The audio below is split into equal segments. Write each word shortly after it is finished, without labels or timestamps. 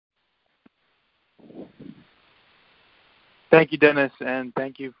Thank you, Dennis, and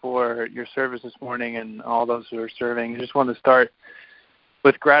thank you for your service this morning and all those who are serving. I just want to start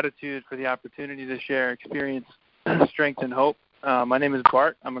with gratitude for the opportunity to share experience, strength, and hope. My name is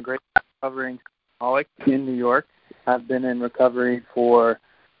Bart. I'm a great recovering alcoholic in New York. I've been in recovery for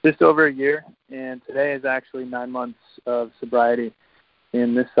just over a year, and today is actually 9 months of sobriety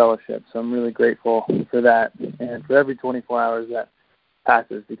in this fellowship. So I'm really grateful for that and for every 24 hours that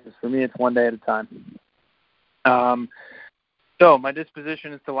passes, because for me it's one day at a time. So my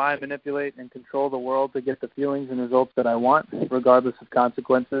disposition is to lie, manipulate, and control the world to get the feelings and results that I want, regardless of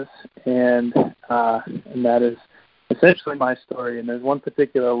consequences. And that is essentially my story. And there's one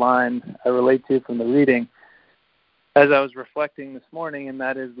particular line I relate to from the reading as I was reflecting this morning, and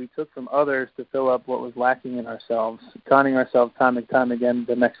that is, we took from others to fill up what was lacking in ourselves, conning ourselves time and time again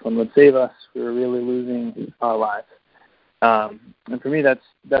the next one would save us. We were really losing our lives. And for me, that's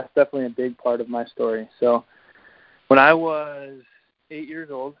definitely a big part of my story. So when I was 8 years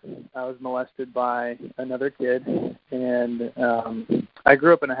old, I was molested by another kid, and I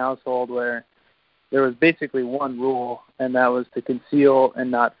grew up in a household where there was basically one rule, and that was to conceal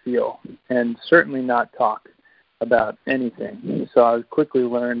and not feel, and certainly not talk about anything. So I quickly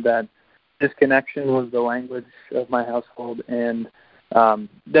learned that disconnection was the language of my household, and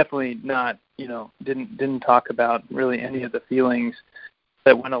definitely not, didn't talk about really any of the feelings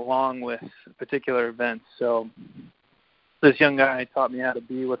that went along with particular events. So this young guy taught me how to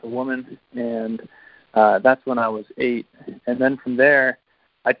be with a woman, and that's when I was 8. And then from there,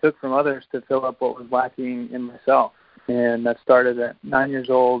 I took from others to fill up what was lacking in myself. And that started at 9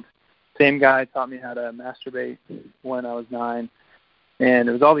 years old. Same guy taught me how to masturbate when I was 9. And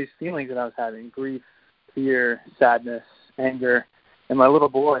it was all these feelings that I was having: grief, fear, sadness, anger. And my little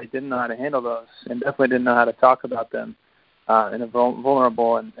boy didn't know how to handle those, and definitely didn't know how to talk about them in a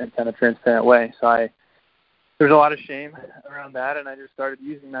vulnerable and kind of transparent way. So there's a lot of shame around that, and I just started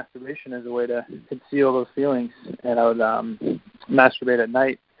using masturbation as a way to conceal those feelings. And I would masturbate at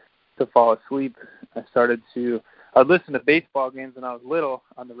night to fall asleep. I would listen to baseball games when I was little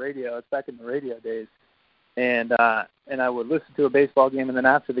on the radio. It's back in the radio days. And I would listen to a baseball game, and then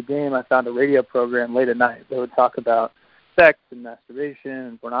after the game, I found a radio program late at night that would talk about sex and masturbation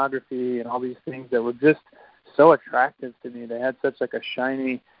and pornography and all these things that were just so attractive to me. They had such like a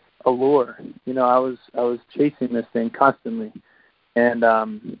shiny allure. I was chasing this thing constantly, and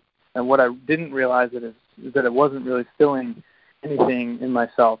what I didn't realize is that it wasn't really filling anything in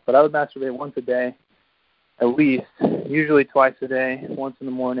myself. But I would masturbate once a day, at least, usually twice a day, once in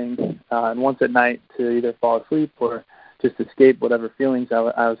the morning and once at night, to either fall asleep or just escape whatever feelings I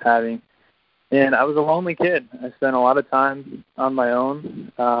was having. And I was a lonely kid. I spent a lot of time on my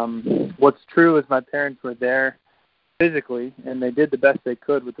own. What's true is my parents were there physically, and they did the best they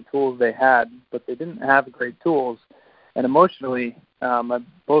could with the tools they had, but they didn't have great tools. And emotionally, my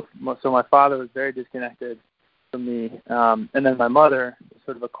father was very disconnected from me, and then my mother was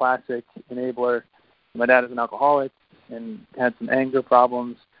sort of a classic enabler. My dad is an alcoholic and had some anger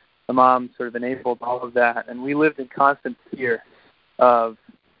problems. My mom sort of enabled all of that, and we lived in constant fear of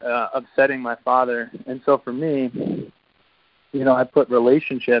upsetting my father. And so for me, I put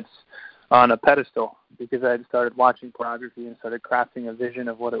relationships on a pedestal because I had started watching pornography and started crafting a vision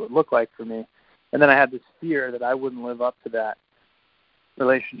of what it would look like for me. And then I had this fear that I wouldn't live up to that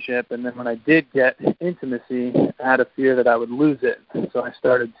relationship. And then when I did get intimacy, I had a fear that I would lose it. So I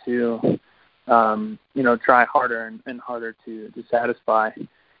started to, try harder and harder to satisfy.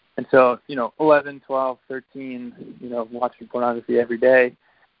 And so, 11, 12, 13, watching pornography every day,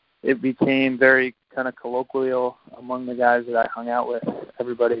 it became very kind of colloquial among the guys that I hung out with.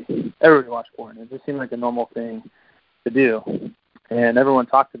 Everybody watched porn. It just seemed like a normal thing to do. And everyone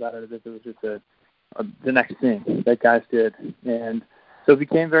talked about it as if it was just the next thing that guys did. And so it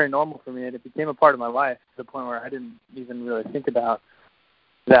became very normal for me, and it became a part of my life to the point where I didn't even really think about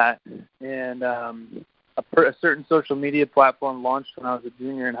that. And a certain social media platform launched when I was a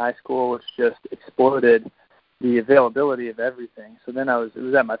junior in high school, which just exploded the availability of everything. So then it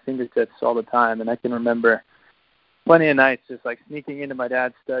was at my fingertips all the time, and I can remember plenty of nights just like sneaking into my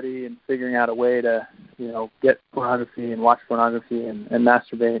dad's study and figuring out a way to, get pornography and watch pornography and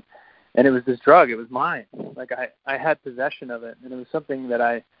masturbate. And it was this drug. It was mine. Like I had possession of it, and it was something that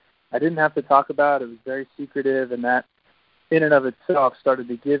I didn't have to talk about. It was very secretive, and that in and of itself started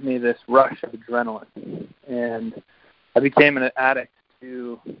to give me this rush of adrenaline. And I became an addict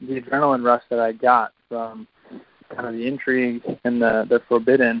to the adrenaline rush that I got from kind of the intrigue and the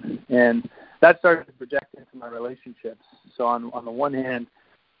forbidden. And that started to project into my relationships. So on the one hand,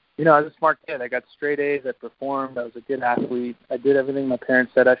 I was a smart kid. I got straight A's. I performed. I was a good athlete. I did everything my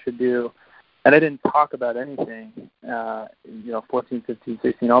parents said I should do. And I didn't talk about anything. 14, 15,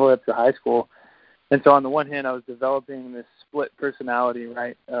 16, all the way up to high school. And so on the one hand, I was developing this split personality,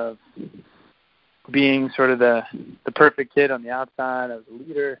 right, of being sort of the perfect kid on the outside. I was a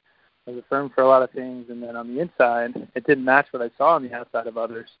leader. I was affirmed for a lot of things. And then on the inside, it didn't match what I saw on the outside of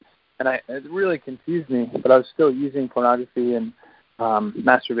others. And it really confused me, but I was still using pornography and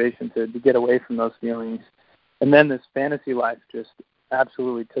masturbation to get away from those feelings. And then this fantasy life just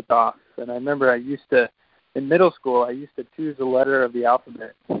absolutely took off. And I remember in middle school, I used to choose a letter of the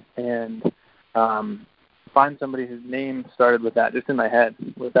alphabet and find somebody whose name started with that, just in my head,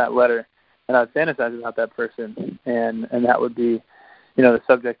 with that letter. And I would fantasize about that person, and that would be, the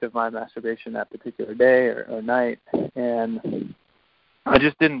subject of my masturbation that particular day or night. And I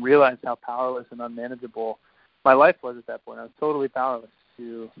just didn't realize how powerless and unmanageable my life was at that point. I was totally powerless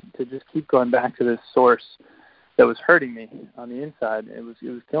to just keep going back to this source that was hurting me on the inside. It was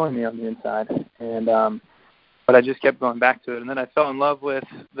killing me on the inside. And but I just kept going back to it. And then I fell in love with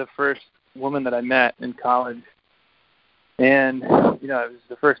the first woman that I met in college. And, it was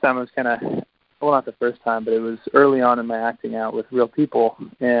the first time I was kind of, well, not the first time, but it was early on in my acting out with real people.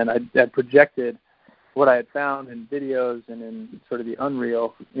 And I projected what I had found in videos and in sort of the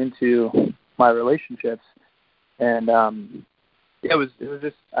unreal into my relationships. And it was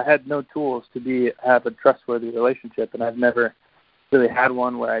just, I had no tools to have a trustworthy relationship, and I've never really had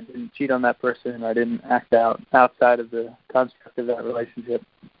one where I didn't cheat on that person, or I didn't act out outside of the construct of that relationship.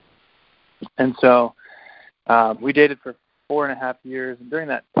 And so we dated for 4.5 years, and during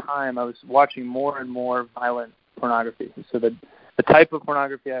that time I was watching more and more violent pornography. So the type of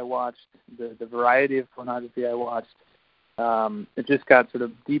pornography I watched, the variety of pornography I watched, it just got sort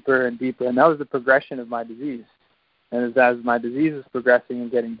of deeper and deeper, and that was the progression of my disease. And as my disease was progressing and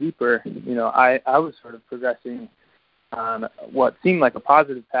getting deeper, I was sort of progressing on what seemed like a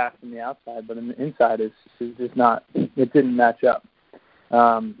positive path from the outside, but in the inside is just not, it didn't match up.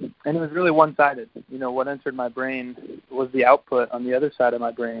 And it was really one-sided. What entered my brain was the output on the other side of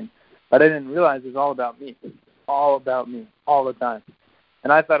my brain. But I didn't realize it was all about me, all the time.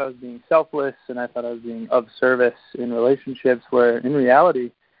 And I thought I was being selfless, and I thought I was being of service in relationships, where in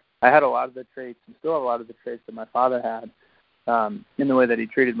reality I had a lot of the traits, and still have a lot of the traits that my father had, in the way that he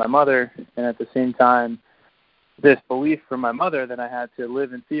treated my mother, and at the same time, this belief from my mother that I had to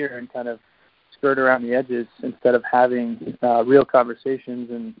live in fear and kind of skirt around the edges instead of having real conversations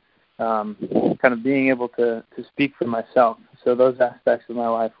and kind of being able to speak for myself. So those aspects of my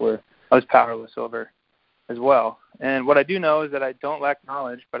life I was powerless over as well. And what I do know is that I don't lack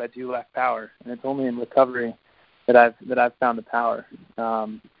knowledge, but I do lack power, and it's only in recovery that I've found the power.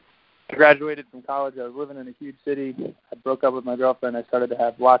 I graduated from college. I was living in a huge city. I broke up with my girlfriend. I started to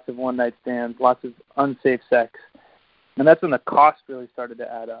have lots of one-night stands, lots of unsafe sex. And that's when the cost really started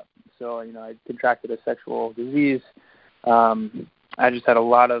to add up. So, I contracted a sexual disease. I just had a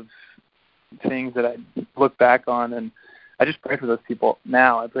lot of things that I look back on, and I just pray for those people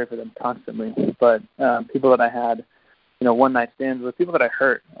now. I pray for them constantly. But people that I had, one-night stands with, people that I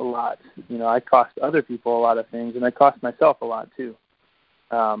hurt a lot. I cost other people a lot of things, and I cost myself a lot too.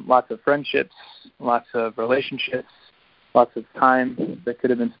 Lots of friendships, lots of relationships, lots of time that could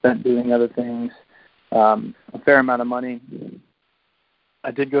have been spent doing other things, a fair amount of money. I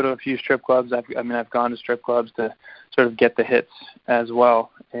did go to a few strip clubs. I've gone to strip clubs to sort of get the hits as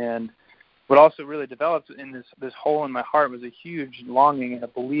well. And what also really developed in this hole in my heart was a huge longing and a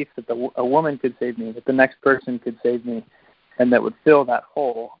belief that a woman could save me, that the next person could save me, and that would fill that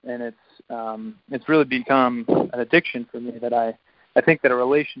hole. And it's really become an addiction for me that I think that a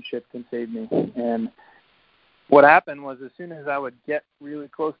relationship can save me. And what happened was, as soon as I would get really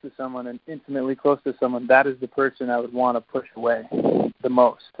close to someone and intimately close to someone, that is the person I would want to push away the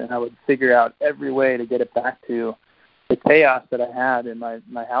most. And I would figure out every way to get it back to the chaos that I had in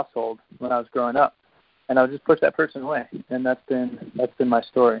my household when I was growing up. And I would just push that person away. And that's been my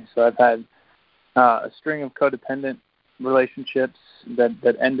story. So I've had a string of codependent relationships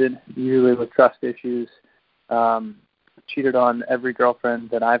that ended usually with trust issues. Cheated on every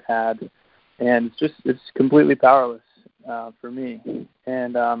girlfriend that I've had, and it's completely powerless for me.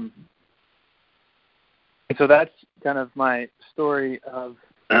 And so that's kind of my story of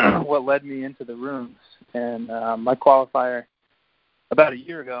what led me into the rooms. And my qualifier about a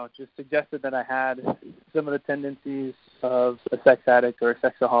year ago just suggested that I had some of the tendencies of a sex addict or a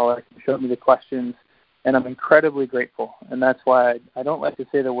sexaholic, showed me the questions, and I'm incredibly grateful. And that's why I don't like to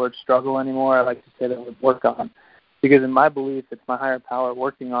say the word struggle anymore. I like to say the word work on. Because in my belief, it's my higher power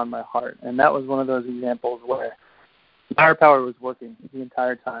working on my heart. And that was one of those examples where my higher power was working the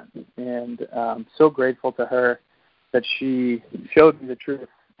entire time. And I'm so grateful to her that she showed me the truth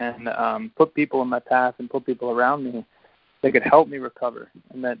and put people in my path and put people around me that could help me recover,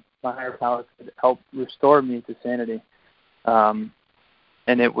 and that my higher power could help restore me to sanity.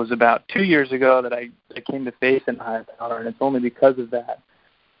 And it was about 2 years ago that I came to faith in higher power, and it's only because of that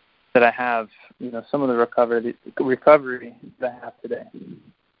I have, some of the recovery that I have today.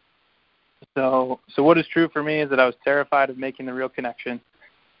 So what is true for me is that I was terrified of making the real connection,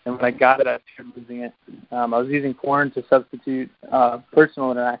 and when I got it, I feared losing it. I was using porn to substitute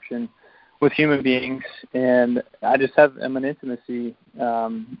personal interaction with human beings, and I'm an intimacy.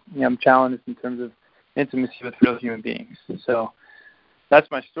 I'm challenged in terms of intimacy with real human beings. So that's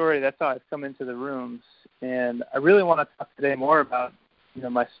my story. That's how I've come into the rooms, and I really want to talk today more about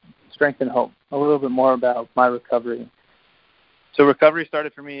my strength and hope, a little bit more about my recovery. So recovery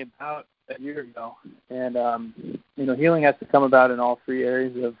started for me about a year ago, and healing has to come about in all three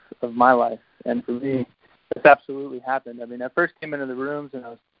areas of my life, and for me, it's absolutely happened. I mean, I first came into the rooms, and I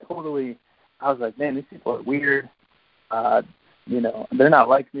was like, man, these people are weird. They're not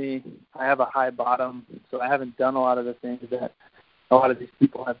like me. I have a high bottom, so I haven't done a lot of the things that a lot of these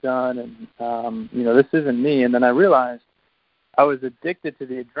people have done, and this isn't me. And then I realized I was addicted to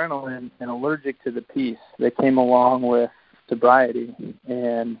the adrenaline and allergic to the peace that came along with sobriety.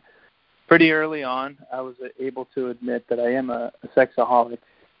 And pretty early on, I was able to admit that I am a sexaholic.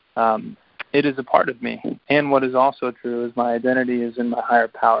 It is a part of me. And what is also true is my identity is in my higher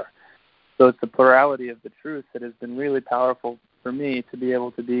power. So it's the plurality of the truth that has been really powerful for me to be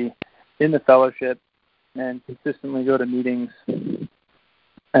able to be in the fellowship and consistently go to meetings.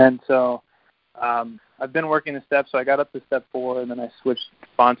 And so I've been working the steps, so I got up to step 4, and then I switched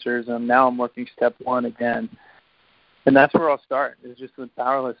sponsors, and now I'm working step 1 again. And that's where I'll start, is just with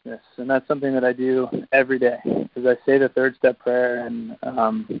powerlessness. And that's something that I do every day, is I say the 3rd step prayer and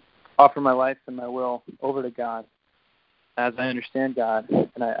offer my life and my will over to God as I understand God.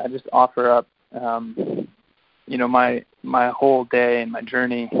 And I just offer up, my whole day and my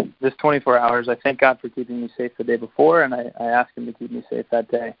journey, this 24 hours. I thank God for keeping me safe the day before, and I ask him to keep me safe that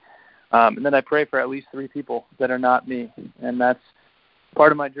day. And then I pray for at least 3 people that are not me. And that's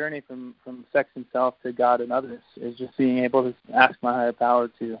part of my journey from sex and self to God and others, is just being able to ask my higher power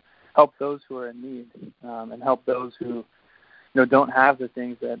to help those who are in need, and help those who don't have the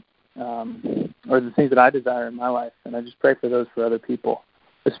things that or the things that I desire in my life. And I just pray for those for other people,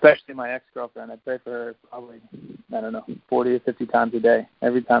 especially my ex-girlfriend. I pray for her probably, 40 or 50 times a day.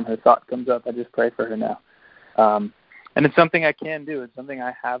 Every time her thought comes up, I just pray for her now. And it's something I can do. It's something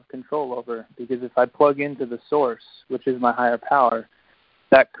I have control over, because if I plug into the source, which is my higher power,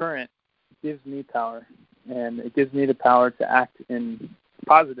 that current gives me power, and it gives me the power to act in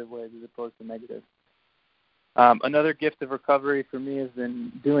positive ways as opposed to negative. Another gift of recovery for me has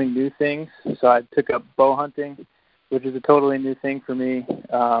been doing new things. So I took up bow hunting, which is a totally new thing for me,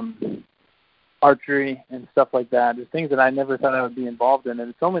 archery and stuff like that. There's things that I never thought I would be involved in, and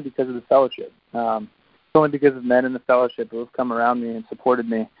it's only because of the fellowship. It's only because of men in the fellowship who have come around me and supported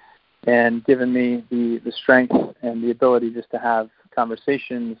me and given me the strength and the ability just to have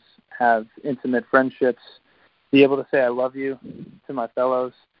conversations, have intimate friendships, be able to say I love you to my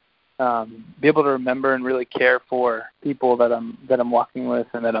fellows, be able to remember and really care for people that I'm walking with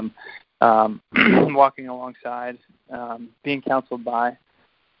and that I'm walking alongside, being counseled by.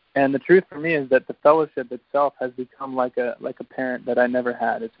 And the truth for me is that the fellowship itself has become like a parent that I never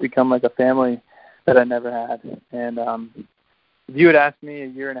had. It's become like a family that I never had. And if you had asked me a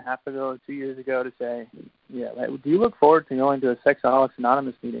year and a half ago or 2 years ago to say, do you look forward to going to a Sexaholics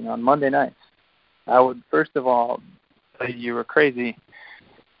Anonymous meeting on Monday nights? I would, first of all, say you were crazy.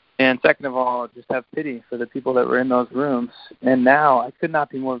 And second of all, just have pity for the people that were in those rooms. And now I could not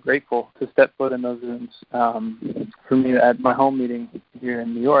be more grateful to step foot in those rooms for me at my home meeting here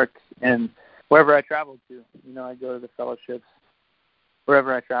in New York and wherever I travel to. I go to the fellowships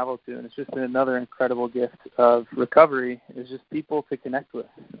wherever I travel to, and it's just been another incredible gift of recovery, is just people to connect with,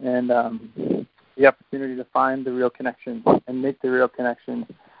 and the opportunity to find the real connection and make the real connection,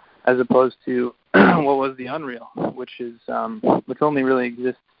 as opposed to what was the unreal, which only really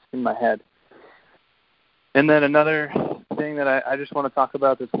exists in my head. And then another thing that I just want to talk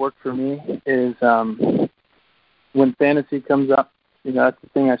about that's worked for me is when fantasy comes up. That's the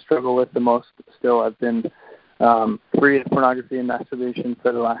thing I struggle with the most still. I've been free of pornography and masturbation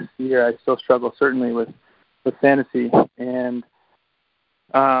for the last year. I still struggle certainly with fantasy, and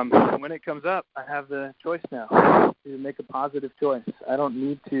when it comes up, I have the choice now to make a positive choice. I don't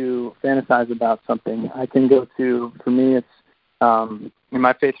need to fantasize about something. I can go to, for me, it's in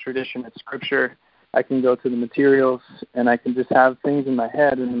my faith tradition, it's scripture. I can go to the materials, and I can just have things in my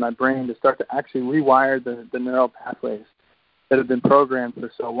head and in my brain to start to actually rewire the neural pathways that have been programmed for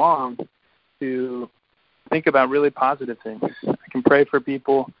so long to think about really positive things. I can pray for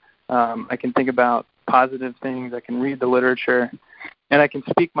people. I can think about positive things. I can read the literature. And I can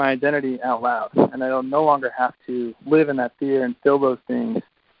speak my identity out loud. And I don't no longer have to live in that fear and fill those things,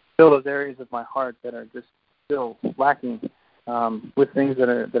 fill those areas of my heart that are just still lacking with things that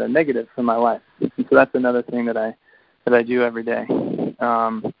are negative in my life. And so that's another thing that I do every day.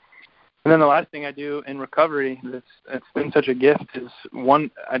 And then the last thing I do in recovery that's been such a gift is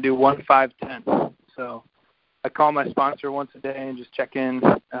I do 1-5-10. So I call my sponsor once a day and just check in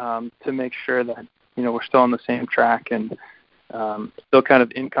to make sure that we're still on the same track and still kind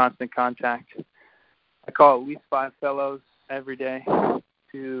of in constant contact. I call at least 5 fellows every day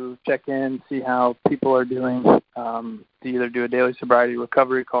to check in, see how people are doing, to either do a daily sobriety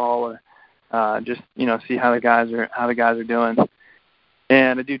recovery call or just see how the guys are doing.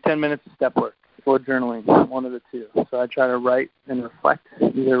 And I do 10 minutes of step work or journaling, one of the two. So I try to write and reflect,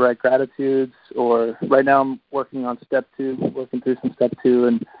 either write gratitudes or right now I'm working on step 2, working through some step 2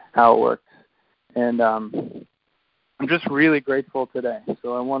 and how it works. And I'm just really grateful today.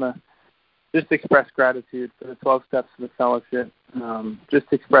 So I want to just express gratitude for the 12 steps of the fellowship, just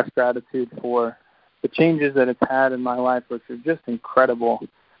express gratitude for the changes that it's had in my life, which are just incredible.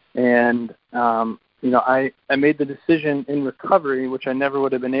 And, I made the decision in recovery, which I never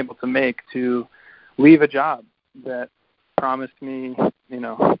would have been able to make, to leave a job that promised me,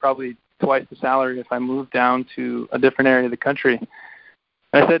 probably twice the salary if I moved down to a different area of the country.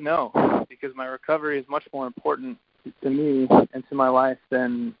 And I said no, because my recovery is much more important to me and to my life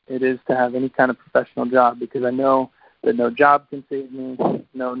than it is to have any kind of professional job, because I know that no job can save me,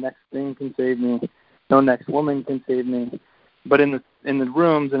 no next thing can save me, no next woman can save me. But in the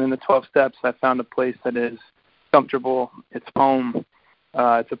rooms and in the 12 steps, I found a place that is comfortable. It's home.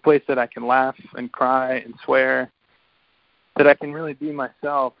 It's a place that I can laugh and cry and swear, that I can really be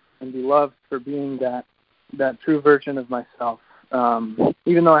myself and be loved for being that true version of myself.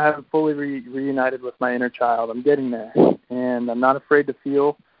 Even though I haven't fully reunited with my inner child, I'm getting there. And I'm not afraid to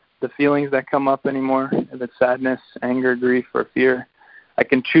feel the feelings that come up anymore, if it's sadness, anger, grief, or fear. I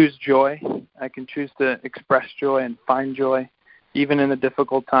can choose joy. I can choose to express joy and find joy, even in the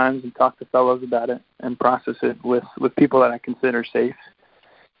difficult times, and talk to fellows about it and process it with people that I consider safe.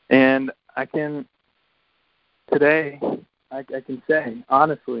 And today I can say,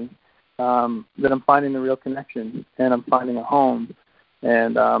 honestly, that I'm finding the real connection and I'm finding a home,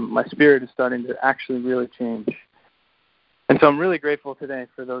 and my spirit is starting to actually really change. And so I'm really grateful today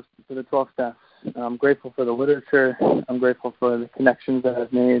for the 12 steps. I'm grateful for the literature. I'm grateful for the connections that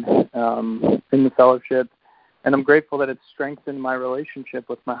I've made in the fellowship. And I'm grateful that it's strengthened my relationship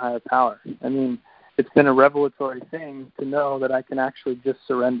with my higher power. I mean, it's been a revelatory thing to know that I can actually just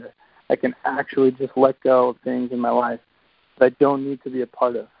surrender. I can actually just let go of things in my life that I don't need to be a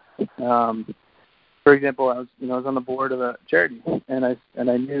part of. For example, I was on the board of a charity, and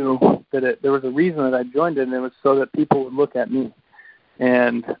I knew that there was a reason that I joined it, and it was so that people would look at me.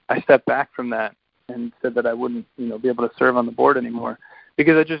 And I stepped back from that and said that I wouldn't, be able to serve on the board anymore,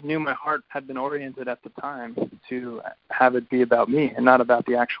 because I just knew my heart had been oriented at the time to have it be about me and not about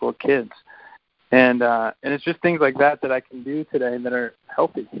the actual kids. And it's just things like that I can do today that are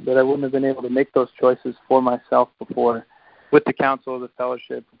healthy, that I wouldn't have been able to make those choices for myself before, with the counsel of the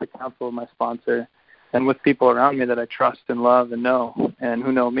fellowship, with the counsel of my sponsor, and with people around me that I trust and love and know and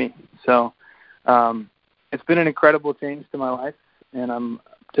who know me. So it's been an incredible change to my life, and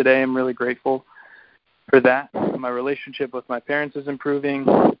today I'm really grateful for that. My relationship with my parents is improving.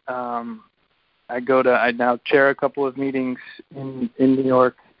 I now chair a couple of meetings in New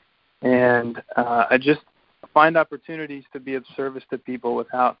York, and I just find opportunities to be of service to people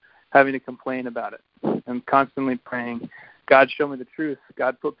without having to complain about it. I'm constantly praying, God, show me the truth.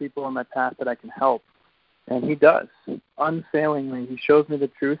 God, put people on my path that I can help. And he does. Unfailingly, he shows me the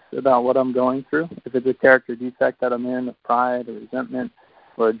truth about what I'm going through. If it's a character defect that I'm in, of pride or resentment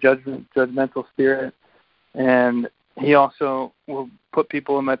or a judgmental spirit. And he also will put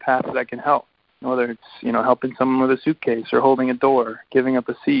people in my path that I can help, whether it's, helping someone with a suitcase or holding a door, giving up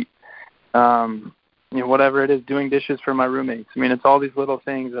a seat, whatever it is, doing dishes for my roommates. I mean, it's all these little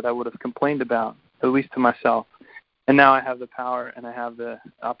things that I would have complained about, at least to myself. And now I have the power and I have the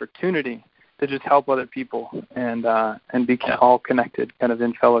opportunity to just help other people and be all connected, kind of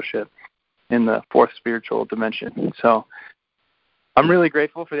in fellowship in the fourth spiritual dimension. So I'm really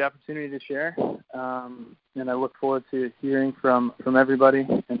grateful for the opportunity to share, and I look forward to hearing from everybody.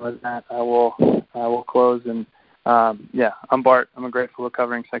 And with that, I will close. And I'm Bart. I'm a grateful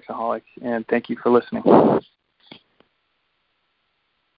recovering sexaholic, and thank you for listening.